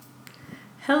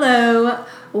Hello,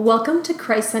 welcome to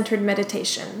Christ-Centered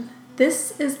Meditation.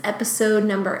 This is episode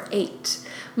number 8.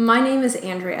 My name is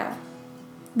Andrea.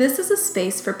 This is a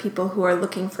space for people who are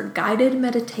looking for guided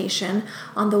meditation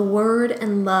on the word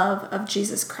and love of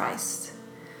Jesus Christ.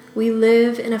 We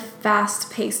live in a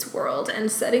fast-paced world,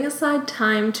 and setting aside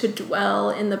time to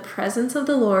dwell in the presence of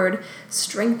the Lord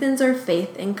strengthens our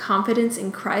faith and confidence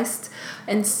in Christ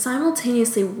and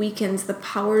simultaneously weakens the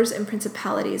powers and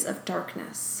principalities of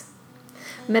darkness.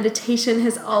 Meditation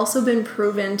has also been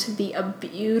proven to be a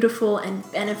beautiful and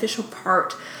beneficial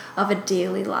part of a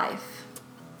daily life.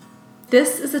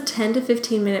 This is a 10 to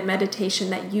 15 minute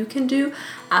meditation that you can do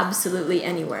absolutely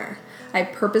anywhere. I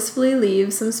purposefully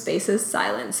leave some spaces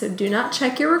silent, so do not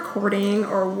check your recording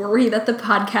or worry that the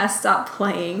podcast stopped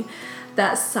playing.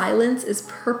 That silence is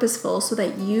purposeful so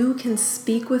that you can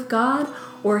speak with God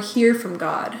or hear from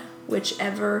God,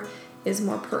 whichever is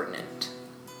more pertinent.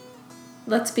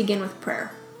 Let's begin with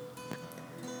prayer.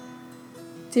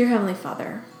 Dear Heavenly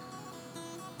Father,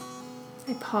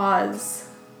 I pause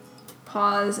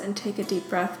and take a deep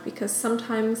breath because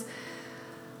sometimes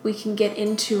we can get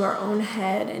into our own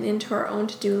head and into our own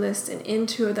to-do list and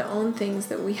into the own things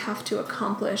that we have to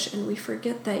accomplish, and we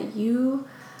forget that you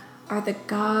are the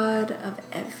God of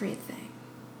everything.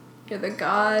 You're the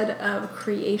God of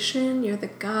creation. You're the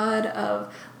God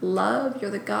of love.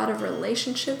 You're the God of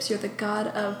relationships. You're the God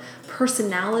of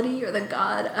personality. You're the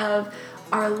God of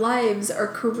our lives, our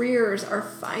careers, our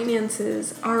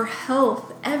finances, our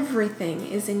health. Everything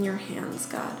is in your hands,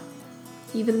 God.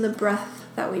 Even the breath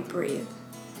that we breathe.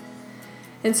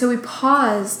 And so we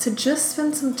pause to just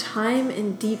spend some time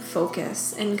in deep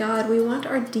focus. And God, we want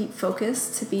our deep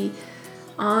focus to be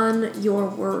on your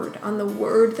word, on the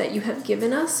word that you have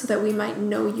given us so that we might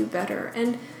know you better.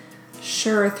 And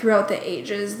sure, throughout the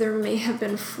ages, there may have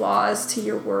been flaws to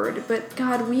your word, but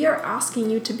God, we are asking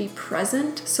you to be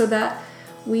present so that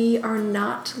we are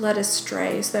not led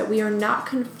astray, so that we are not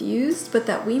confused, but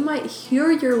that we might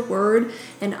hear your word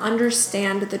and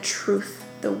understand the truth,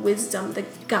 the wisdom, the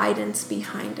guidance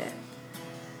behind it.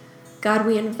 God,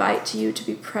 we invite you to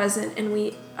be present, and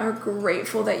we are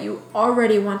grateful that you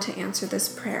already want to answer this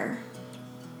prayer.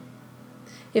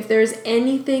 If there's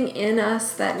anything in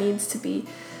us that needs to be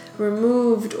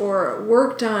removed or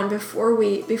worked on before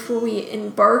we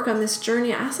embark on this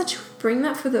journey, I ask that you bring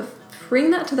that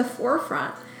to the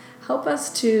forefront. Help us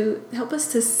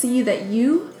to see that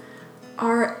you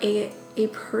are a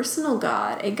personal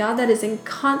God, a God that is in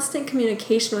constant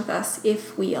communication with us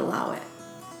if we allow it.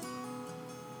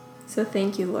 So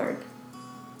thank you, Lord.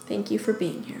 Thank you for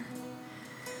being here.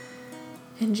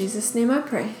 In Jesus' name I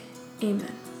pray.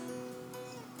 Amen.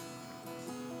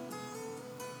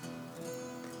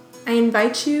 I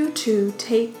invite you to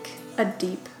take a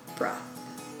deep breath.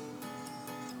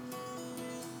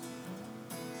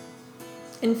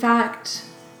 In fact,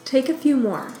 take a few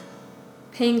more,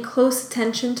 paying close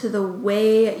attention to the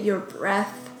way your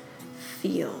breath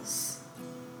feels.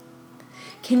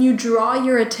 Can you draw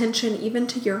your attention even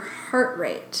to your heart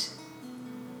rate?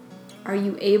 Are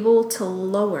you able to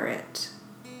lower it,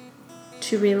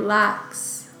 to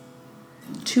relax,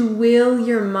 to will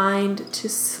your mind to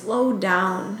slow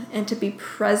down and to be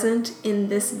present in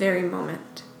this very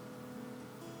moment?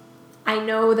 I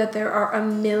know that there are a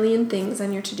million things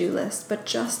on your to-do list, but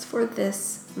just for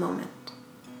this moment,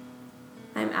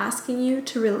 I'm asking you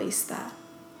to release that.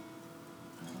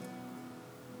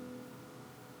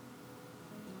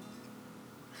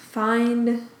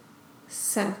 Find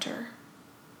center.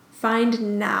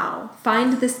 Find now.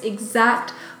 Find this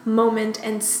exact moment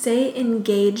and stay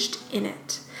engaged in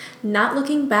it. Not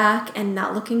looking back and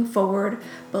not looking forward,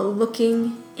 but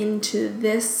looking into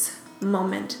this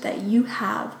moment that you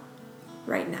have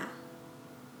right now.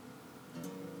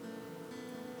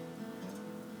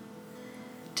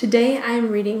 Today I am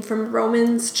reading from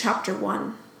Romans chapter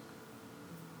 1.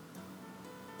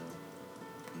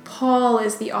 Paul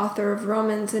is the author of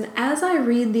Romans, and as I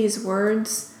read these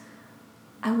words,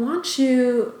 I want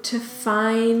you to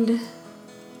find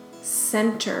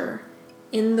center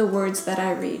in the words that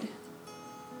I read.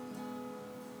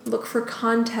 Look for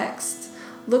context.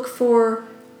 Look for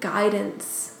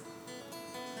guidance.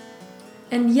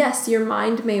 And yes, your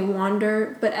mind may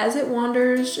wander, but as it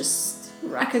wanders, just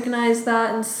recognize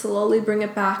that and slowly bring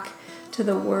it back to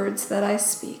the words that I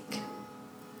speak.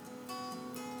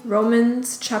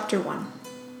 Romans chapter 1.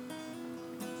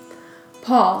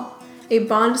 Paul, a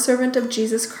bondservant of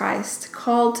Jesus Christ,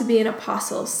 called to be an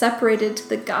apostle, separated to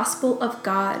the gospel of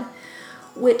God,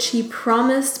 which he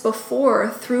promised before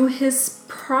through his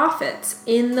prophets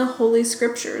in the Holy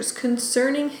Scriptures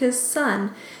concerning his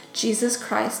Son, Jesus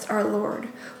Christ our Lord,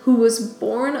 who was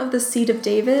born of the seed of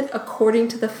David according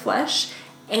to the flesh,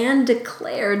 and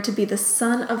declared to be the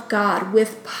Son of God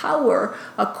with power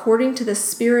according to the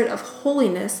Spirit of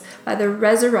holiness by the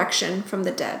resurrection from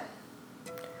the dead.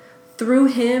 Through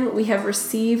him we have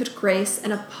received grace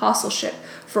and apostleship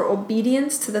for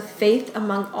obedience to the faith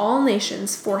among all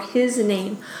nations for his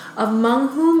name, among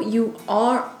whom you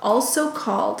are also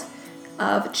called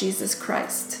of Jesus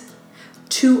Christ.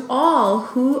 To all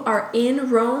who are in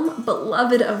Rome,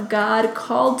 beloved of God,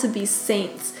 called to be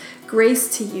saints,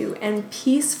 grace to you and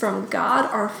peace from God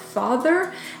our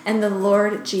Father and the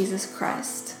Lord Jesus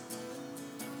Christ.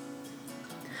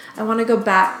 I want to go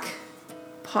back,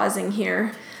 pausing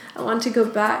here. I want to go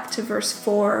back to verse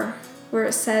 4, where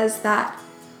it says that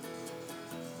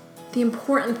the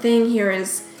important thing here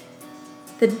is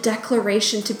the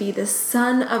declaration to be the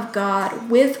Son of God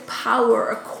with power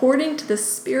according to the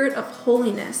Spirit of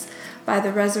holiness by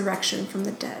the resurrection from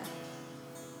the dead.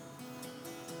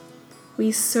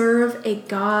 We serve a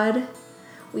God,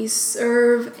 we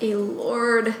serve a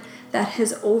Lord that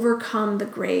has overcome the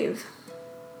grave.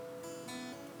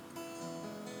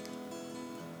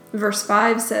 Verse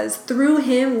 5 says, through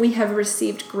him we have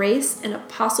received grace and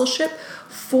apostleship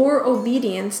for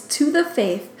obedience to the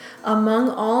faith among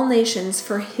all nations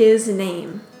for his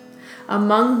name,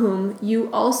 among whom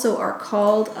you also are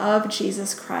called of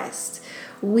Jesus Christ.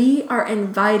 We are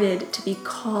invited to be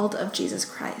called of Jesus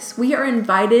Christ. We are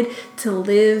invited to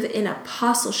live in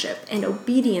apostleship and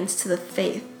obedience to the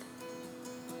faith.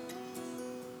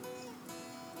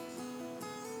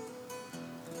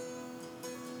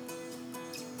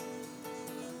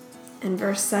 And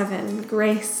verse 7,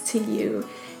 grace to you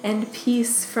and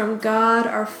peace from God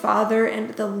our Father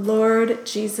and the Lord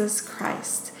Jesus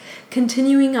Christ.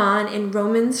 Continuing on in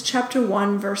Romans chapter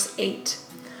 1, verse 8.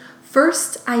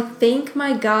 First, I thank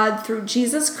my God through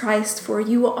Jesus Christ for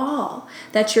you all,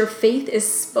 that your faith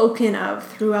is spoken of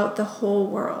throughout the whole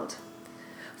world.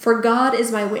 For God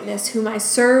is my witness, whom I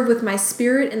serve with my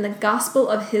spirit in the gospel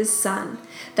of his Son,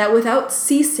 that without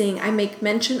ceasing I make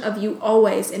mention of you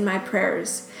always in my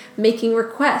prayers, making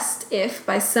request if,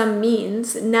 by some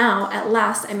means, now at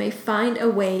last I may find a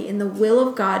way in the will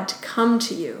of God to come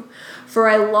to you. For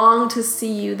I long to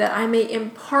see you, that I may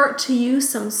impart to you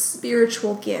some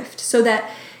spiritual gift, so that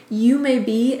you may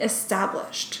be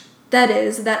established. That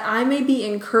is, that I may be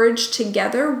encouraged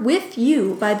together with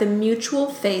you by the mutual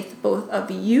faith both of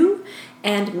you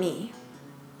and me.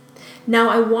 Now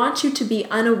I want you to be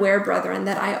unaware, brethren,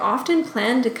 that I often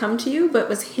planned to come to you, but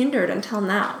was hindered until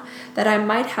now, that I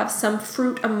might have some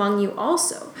fruit among you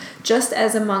also, just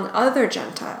as among other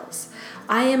Gentiles.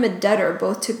 I am a debtor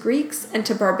both to Greeks and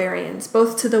to barbarians,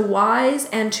 both to the wise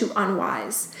and to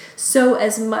unwise. So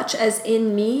as much as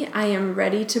in me, I am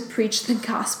ready to preach the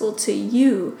gospel to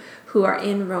you who are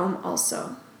in Rome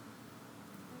also.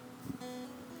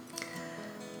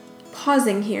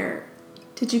 Pausing here,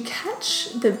 did you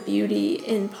catch the beauty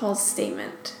in Paul's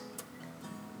statement?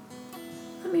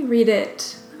 Let me read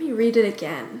it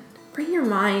again. Bring your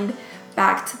mind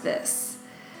back to this.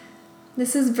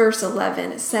 This is verse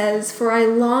 11. It says, for I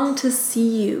long to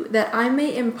see you, that I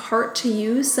may impart to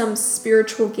you some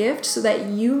spiritual gift, so that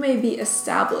you may be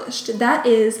established. That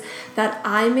is, that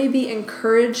I may be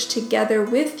encouraged together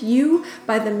with you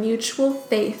by the mutual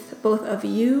faith, both of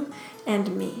you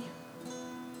and me.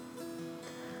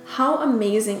 How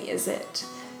amazing is it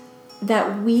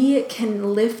that we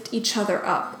can lift each other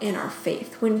up in our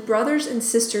faith. When brothers and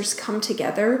sisters come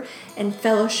together and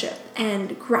fellowship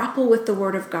and grapple with the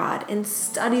Word of God and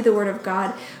study the Word of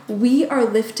God, we are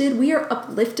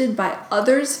uplifted by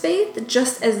others' faith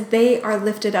just as they are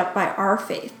lifted up by our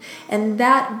faith. And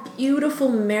that beautiful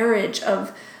marriage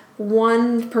of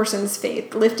one person's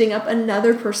faith lifting up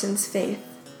another person's faith.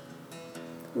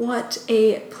 What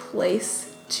a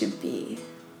place to be.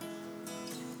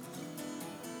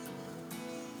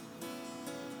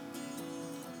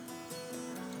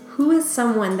 Who is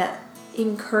someone that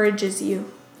encourages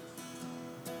you?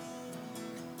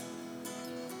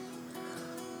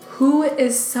 Who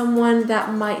is someone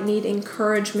that might need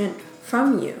encouragement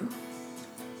from you?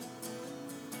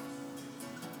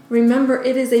 Remember,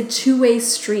 it is a two-way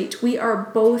street. We are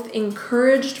both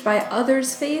encouraged by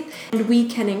others' faith, and we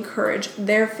can encourage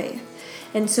their faith.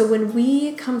 And so when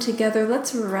we come together,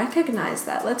 let's recognize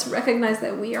that. Let's recognize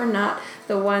that we are not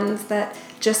the ones that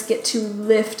just get to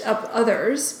lift up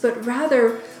others, but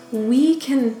rather we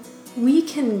can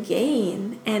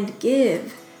gain and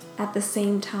give at the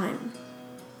same time.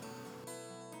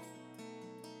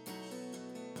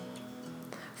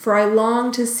 For I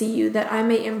long to see you, that I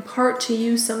may impart to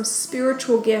you some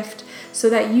spiritual gift, so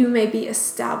that you may be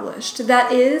established.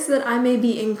 That is, that I may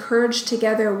be encouraged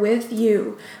together with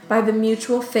you by the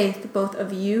mutual faith both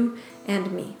of you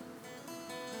and me.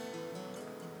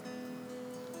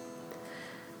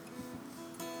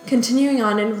 Continuing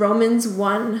on in Romans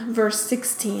 1, verse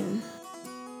 16.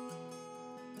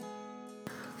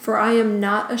 For I am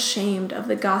not ashamed of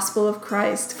the gospel of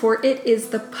Christ, for it is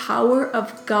the power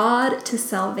of God to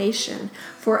salvation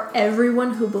for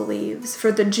everyone who believes,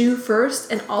 for the Jew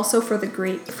first and also for the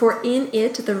Greek. For in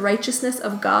it the righteousness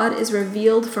of God is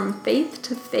revealed from faith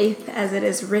to faith, as it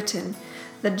is written,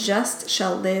 the just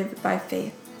shall live by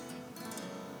faith.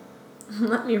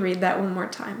 Let me read that one more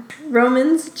time.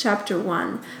 Romans chapter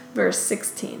 1, verse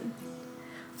 16.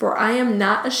 For I am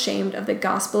not ashamed of the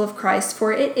gospel of Christ,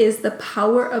 for it is the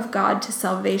power of God to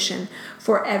salvation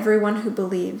for everyone who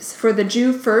believes, for the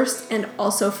Jew first and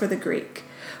also for the Greek.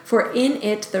 For in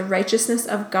it the righteousness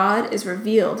of God is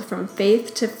revealed from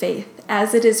faith to faith,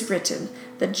 as it is written,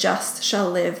 the just shall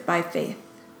live by faith.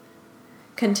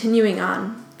 Continuing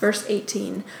on, verse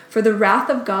 18, for the wrath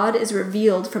of God is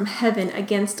revealed from heaven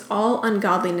against all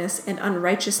ungodliness and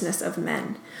unrighteousness of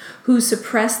men, who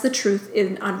suppress the truth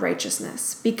in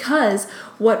unrighteousness, because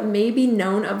what may be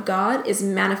known of God is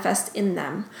manifest in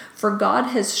them, for God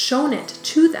has shown it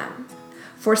to them.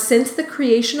 For since the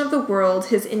creation of the world,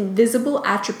 his invisible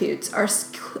attributes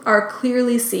are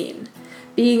clearly seen,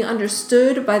 being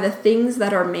understood by the things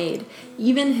that are made,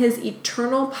 even his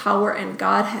eternal power and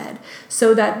Godhead,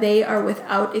 so that they are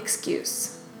without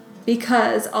excuse.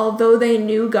 Because, although they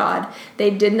knew God, they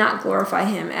did not glorify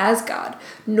him as God,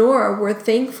 nor were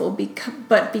thankful,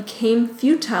 but became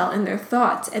futile in their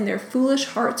thoughts, and their foolish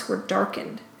hearts were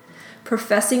darkened.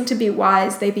 Professing to be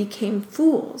wise, they became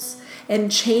fools,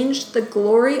 and changed the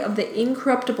glory of the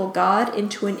incorruptible God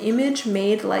into an image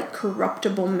made like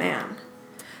corruptible man,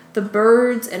 the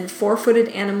birds and four-footed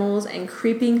animals and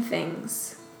creeping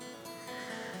things.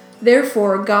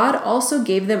 Therefore God also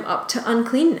gave them up to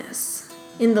uncleanness,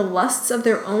 in the lusts of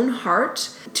their own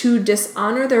heart, to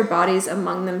dishonor their bodies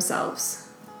among themselves,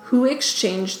 who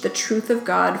exchanged the truth of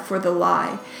God for the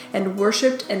lie, and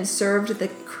worshipped and served the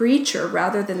creature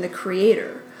rather than the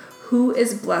Creator, who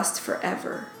is blessed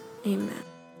forever. Amen.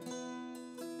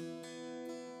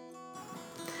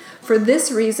 For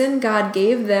this reason God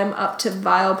gave them up to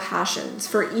vile passions,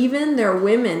 for even their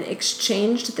women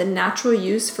exchanged the natural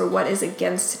use for what is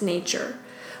against nature.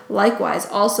 Likewise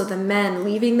also the men,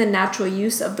 leaving the natural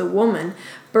use of the woman,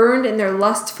 burned in their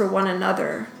lust for one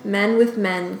another, men with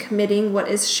men, committing what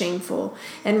is shameful,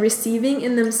 and receiving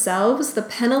in themselves the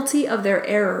penalty of their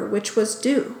error which was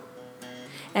due.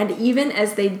 And even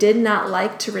as they did not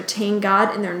like to retain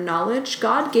God in their knowledge,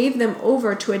 God gave them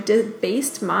over to a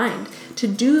debased mind to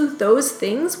do those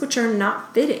things which are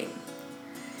not fitting,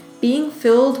 being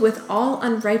filled with all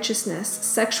unrighteousness,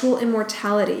 sexual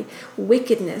immorality,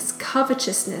 wickedness,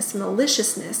 covetousness,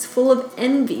 maliciousness, full of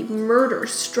envy, murder,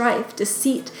 strife,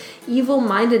 deceit,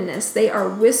 evil-mindedness. They are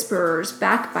whisperers,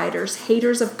 backbiters,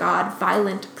 haters of God,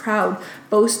 violent, proud,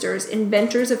 boasters,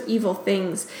 inventors of evil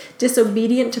things,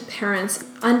 disobedient to parents,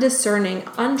 undiscerning,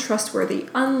 untrustworthy,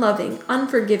 unloving,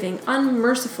 unforgiving,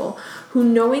 unmerciful, who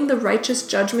knowing the righteous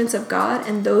judgments of God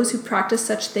and those who practice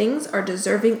such things are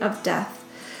deserving of death.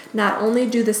 Not only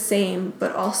do the same,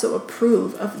 but also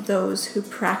approve of those who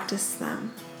practice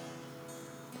them.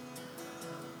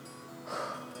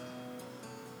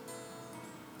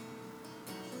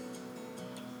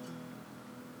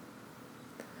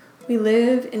 We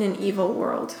live in an evil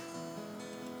world.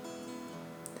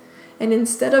 And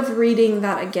instead of reading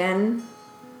that again,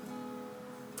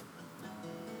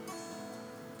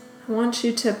 I want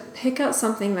you to pick out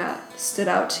something that stood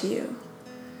out to you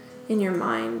in your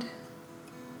mind.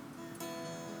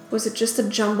 Was it just a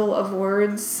jumble of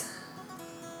words?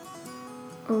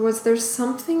 Or was there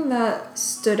something that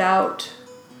stood out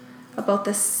about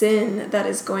the sin that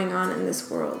is going on in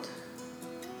this world?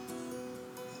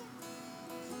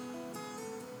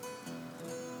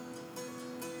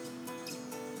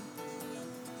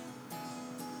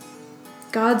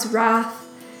 God's wrath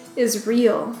is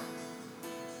real.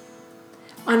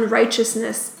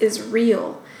 Unrighteousness is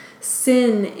real.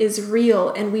 Sin is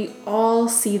real, and we all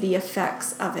see the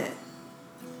effects of it.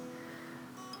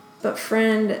 But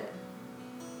friend,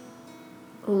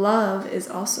 love is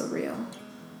also real,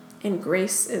 and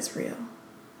grace is real.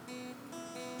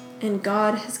 And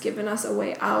God has given us a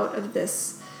way out of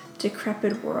this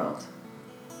decrepit world.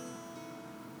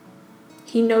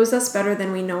 He knows us better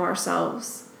than we know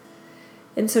ourselves.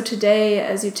 And so today,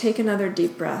 as you take another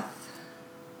deep breath,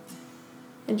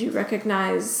 and you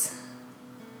recognize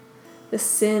the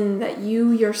sin that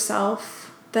you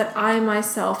yourself, that I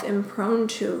myself am prone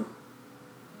to.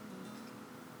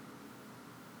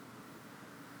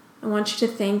 I want you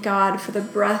to thank God for the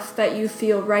breath that you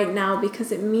feel right now,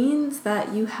 because it means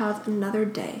that you have another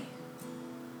day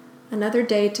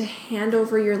to hand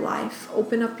over your life,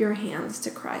 open up your hands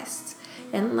to Christ,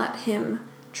 and let Him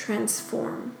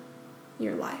transform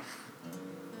your life.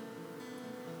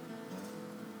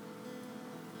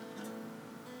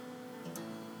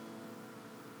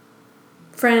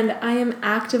 Friend, I am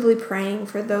actively praying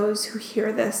for those who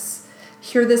hear this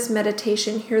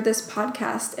meditation, hear this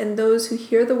podcast, and those who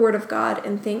hear the Word of God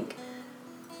and think,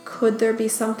 could there be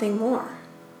something more?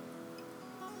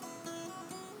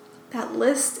 That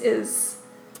list is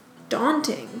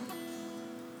daunting.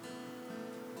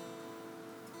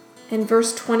 And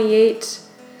verse 28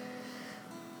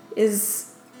 is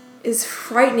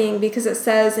frightening, because it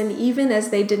says, and even as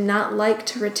they did not like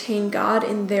to retain God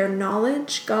in their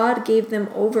knowledge, God gave them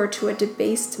over to a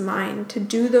debased mind to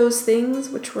do those things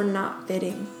which were not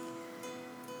fitting.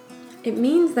 It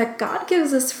means that God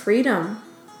gives us freedom.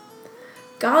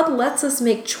 God lets us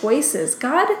make choices.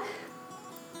 God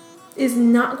is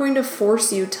not going to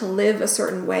force you to live a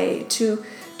certain way, to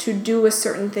do a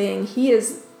certain thing. He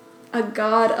is a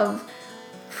God of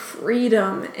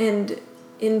freedom and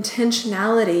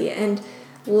intentionality and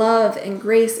love and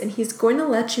grace, and He's going to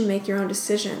let you make your own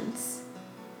decisions.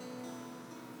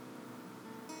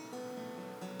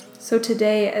 So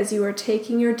today, as you are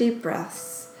taking your deep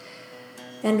breaths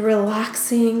and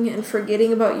relaxing and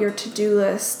forgetting about your to-do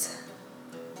list,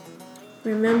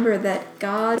 remember that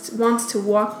God wants to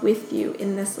walk with you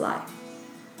in this life.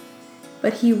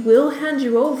 But He will hand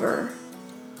you over.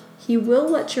 He will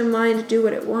let your mind do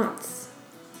what it wants.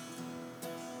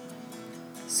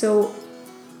 So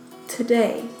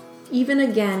today, even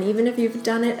if you've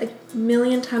done it a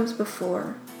million times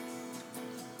before,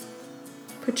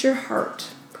 put your heart,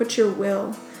 put your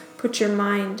will, put your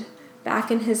mind back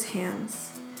in His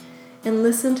hands and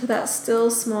listen to that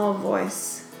still small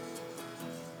voice.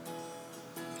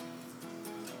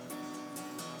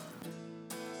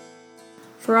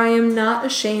 For I am not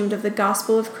ashamed of the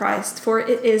gospel of Christ, for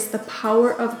it is the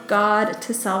power of God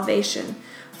to salvation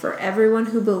for everyone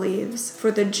who believes, for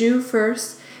the Jew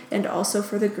first, and also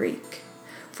for the Greek.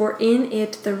 For in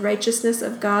it the righteousness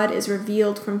of God is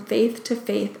revealed from faith to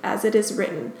faith, as it is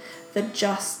written, the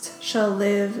just shall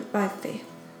live by faith.